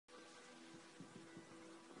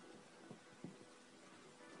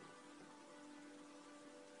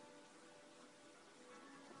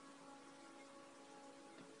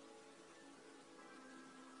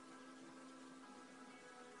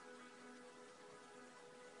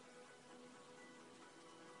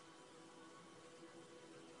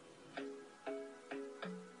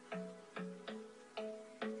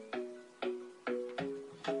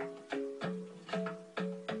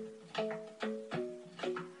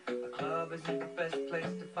club isn't the best place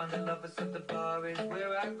to find the lovers, so the bar is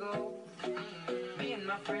where I go. Me and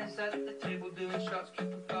my friends at the table doing shots,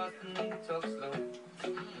 tripping fast and we talk slow.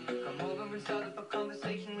 Come over and start up a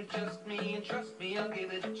conversation with just me, and trust me, I'll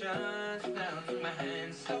give it a chance. Now take my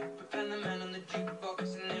hand, stop, and the man on the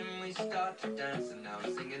jukebox, and then we start to dance. And now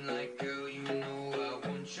I'm singing like, girl, you know I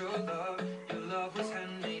want your love. Your love was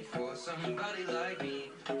handmade for somebody like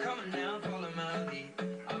me. Come on now, follow my lead.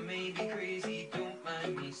 I may be crazy, don't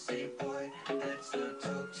mind me. Say, boy, let's not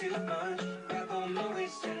talk too much. Grab on my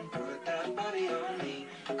waist and put that body on me.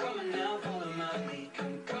 Come on now, follow my lead.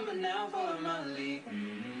 Come on now, follow my lead.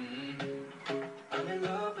 I'm in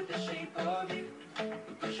love with the shape of you.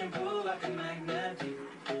 We push and pull like a magnet do.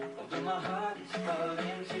 Although my heart is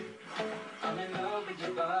falling too. I'm in love with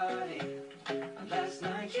your body. And last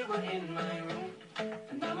night you were in my room,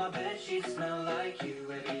 and now my bedsheets smell like you.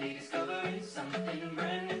 Every day discovering something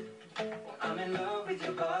brand new. Well, I'm in love with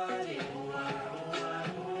your body. Oh, I, oh, I,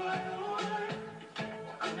 oh, I, oh, I.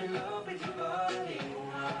 Well, I'm in love with your body.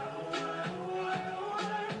 Oh, I, oh, I, oh, I, oh,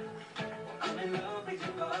 I. Well, I'm in love with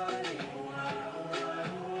your body. Oh, I, oh, I,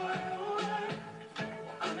 oh, I, oh, I.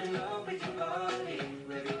 Well, I'm in love with your body.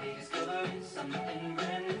 Every day discovering something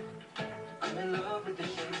brand new. I'm in love with the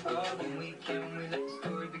shape of when we can, we let the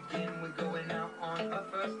story begin. We're going out on our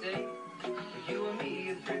first date. You and me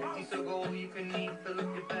are thrifty, so go all you can eat. Fill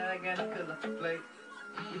up your bag and I fill up the plate.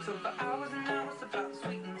 We talk for hours and hours about the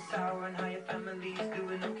sweet and the sour and how your family's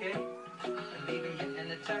doing okay. And even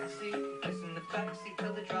getting a taxi, kissing the backseat,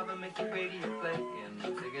 tell the driver make the radio play. And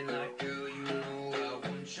I'm singing like, girl, you know I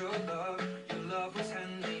want your love.